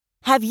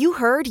Have you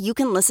heard you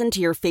can listen to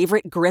your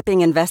favorite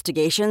gripping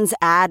investigations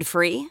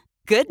ad-free?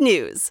 Good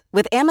news!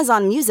 With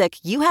Amazon Music,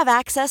 you have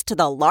access to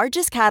the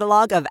largest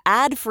catalog of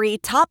ad-free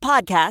top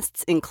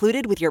podcasts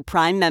included with your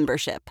Prime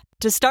membership.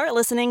 To start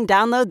listening,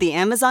 download the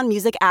Amazon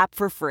Music app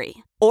for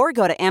free or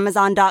go to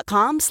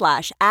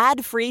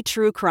amazon.com/ad-free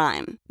true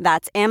crime.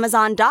 That's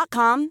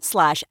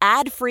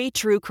amazon.com/ad-free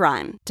true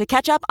crime to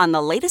catch up on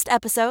the latest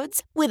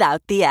episodes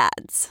without the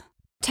ads.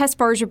 Tess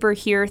Bargeber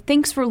here.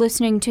 Thanks for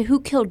listening to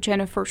Who Killed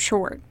Jennifer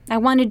Short. I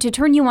wanted to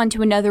turn you on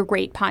to another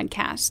great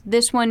podcast,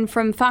 this one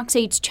from Fox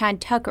 8's Chad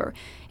Tucker.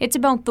 It's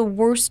about the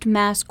worst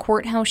mass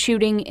courthouse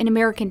shooting in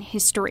American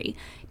history.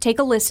 Take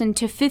a listen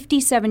to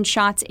 57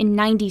 Shots in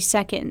 90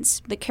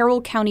 Seconds, the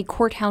Carroll County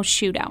Courthouse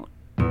Shootout.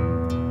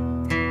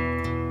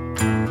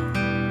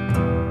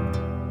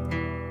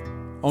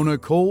 On a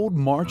cold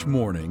March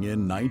morning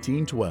in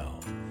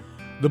 1912,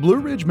 the Blue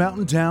Ridge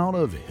mountain town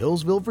of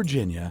Hillsville,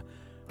 Virginia,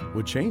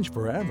 would change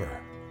forever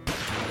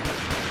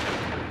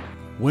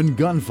when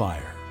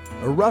gunfire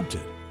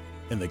erupted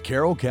in the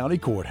Carroll County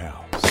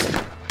Courthouse.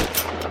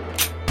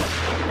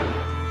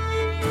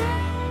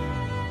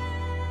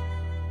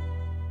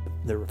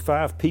 There were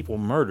 5 people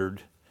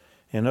murdered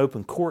in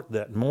open court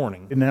that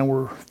morning. And there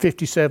were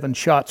 57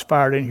 shots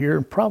fired in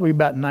here, probably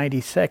about 90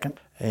 seconds.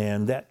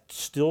 And that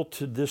still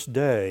to this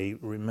day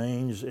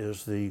remains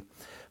as the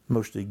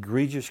most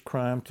egregious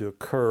crime to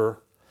occur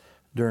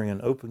during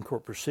an open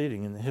court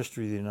proceeding in the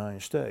history of the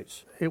United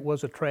States. It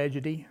was a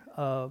tragedy.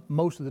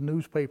 Most of the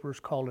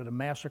newspapers called it a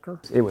massacre.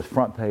 It was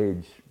front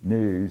page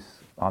news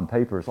on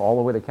papers all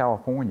the way to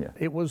California.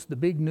 It was the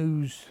big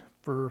news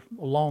for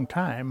a long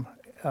time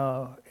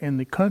in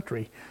the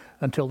country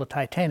until the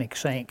Titanic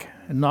sank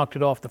and knocked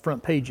it off the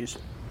front pages.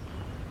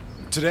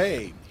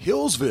 Today,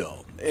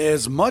 Hillsville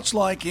is much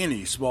like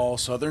any small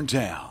southern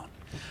town.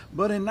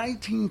 But in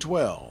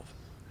 1912,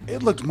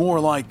 it looked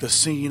more like the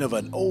scene of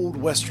an old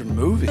Western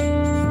movie.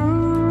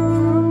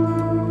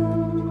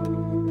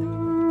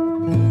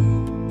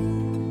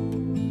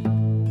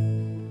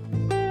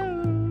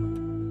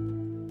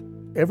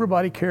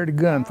 Everybody carried a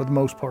gun for the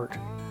most part.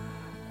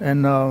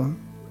 And,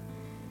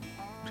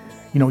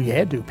 you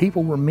had to.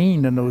 People were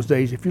mean in those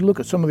days. If you look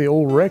at some of the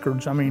old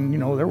records, there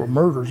were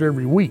murders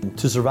every week.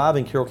 To survive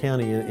in Carroll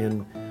County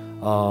in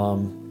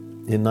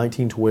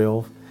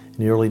 1912,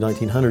 in the early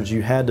 1900s,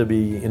 you had to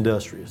be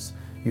industrious.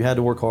 You had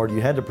to work hard.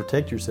 You had to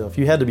protect yourself.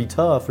 You had to be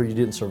tough or you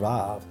didn't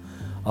survive.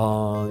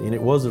 And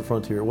it was the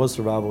frontier. It was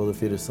survival of the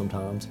fittest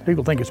sometimes.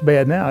 People think it's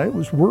bad now. It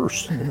was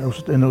worse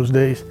in those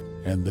days.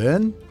 And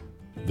then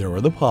there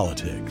were the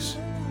politics.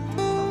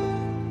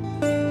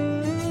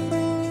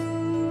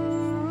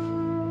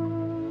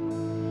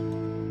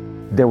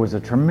 There was a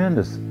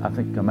tremendous,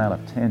 amount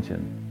of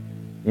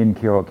tension in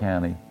Carroll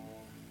County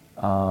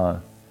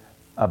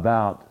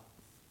about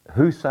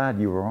whose side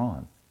you were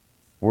on.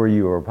 Were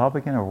you a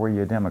Republican or were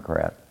you a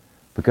Democrat?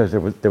 Because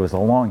there was a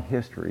long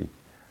history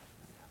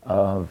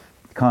of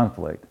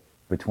conflict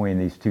between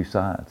these two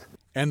sides.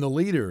 And the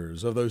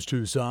leaders of those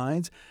two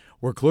sides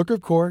were Clerk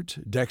of Court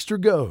Dexter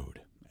Goad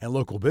and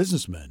local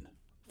businessman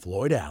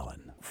Floyd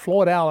Allen.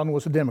 Floyd Allen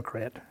was a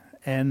Democrat,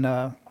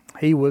 and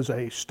he was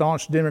a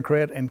staunch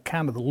Democrat and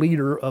kind of the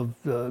leader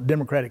of the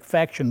Democratic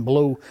faction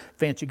below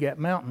Fancy Gap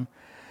Mountain.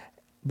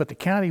 But the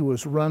county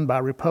was run by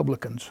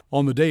Republicans.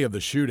 On the day of the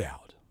shootout,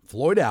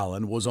 Floyd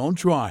Allen was on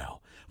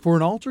trial for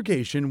an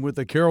altercation with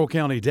a Carroll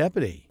County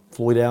deputy.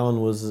 Floyd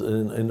Allen was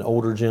an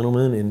older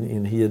gentleman,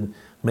 and he had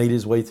made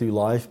his way through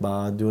life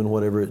by doing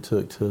whatever it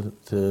took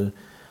to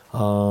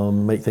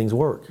make things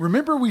work.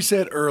 Remember we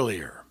said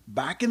earlier,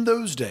 back in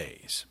those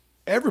days,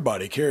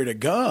 everybody carried a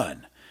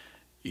gun,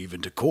 even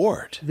to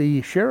court.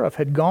 The sheriff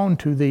had gone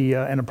to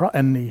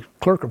and the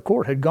clerk of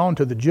court had gone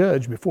to the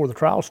judge before the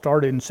trial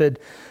started and said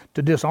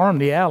to disarm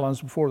the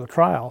Allens before the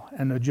trial.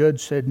 And the judge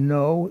said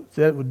no,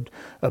 that would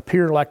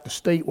appear like the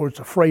state was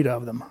afraid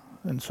of them.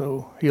 And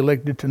so he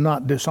elected to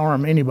not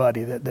disarm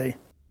anybody that day.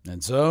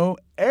 And so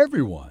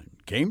everyone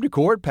came to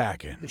court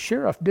packing. The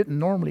sheriff didn't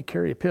normally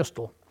carry a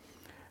pistol,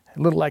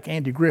 a little like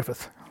Andy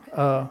Griffith.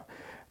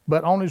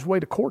 But on his way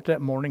to court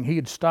that morning, he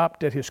had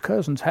stopped at his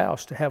cousin's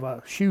house to have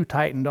a shoe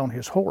tightened on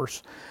his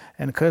horse.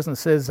 And the cousin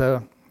says,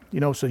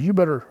 you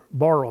better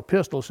borrow a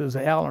pistol, says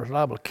the Allen is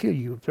liable to kill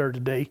you up there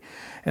today.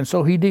 And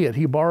so he did.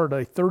 He borrowed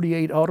a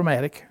 .38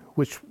 automatic,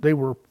 which they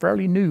were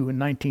fairly new in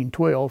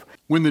 1912.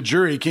 When the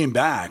jury came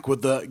back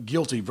with the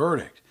guilty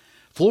verdict,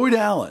 Floyd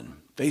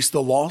Allen faced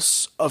the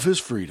loss of his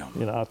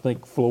freedom. I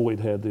think Floyd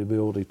had the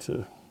ability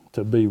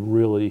to be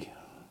really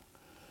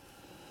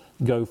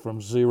go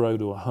from 0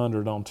 to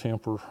 100 on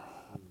temper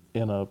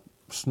in a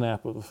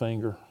snap of a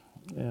finger.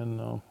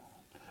 And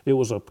it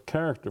was a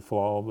character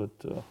flaw, but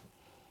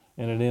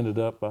and it ended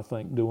up, I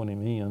think, doing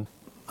him in.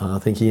 I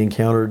think he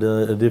encountered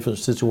a different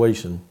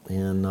situation,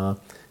 and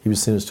he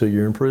was sentenced to a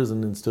year in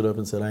prison and stood up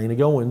and said, I ain't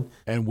a-going.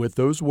 And with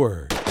those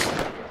words,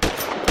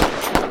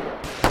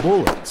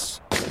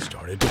 bullets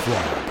started to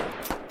fly.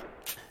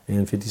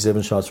 And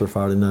 57 shots were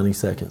fired in 90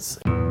 seconds.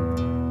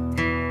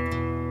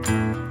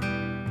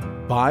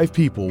 5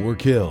 people were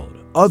killed,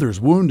 others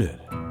wounded.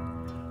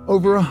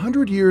 Over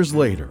 100 years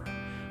later,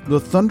 the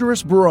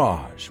thunderous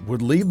barrage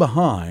would leave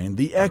behind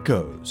the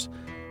echoes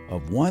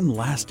of one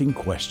lasting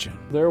question.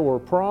 There were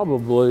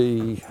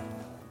probably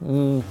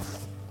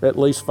at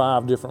least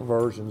 5 different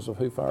versions of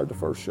who fired the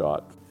first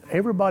shot.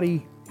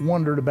 Everybody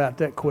wondered about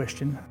that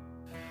question.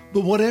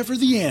 But whatever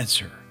the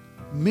answer,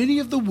 many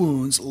of the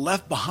wounds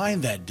left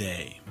behind that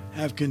day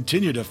have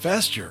continued to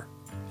fester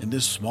in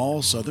this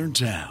small southern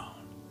town.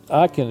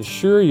 I can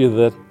assure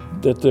you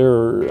that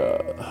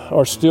there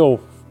are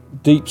still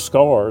deep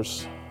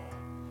scars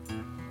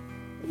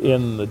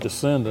in the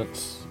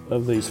descendants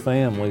of these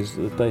families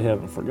that they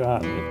haven't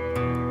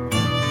forgotten.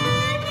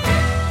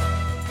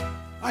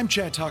 I'm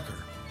Chad Tucker.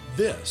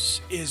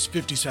 This is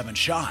 57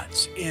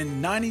 Shots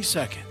in 90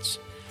 Seconds,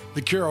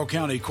 the Carroll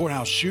County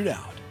Courthouse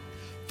Shootout.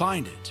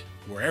 Find it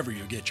wherever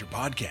you get your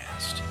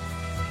podcast.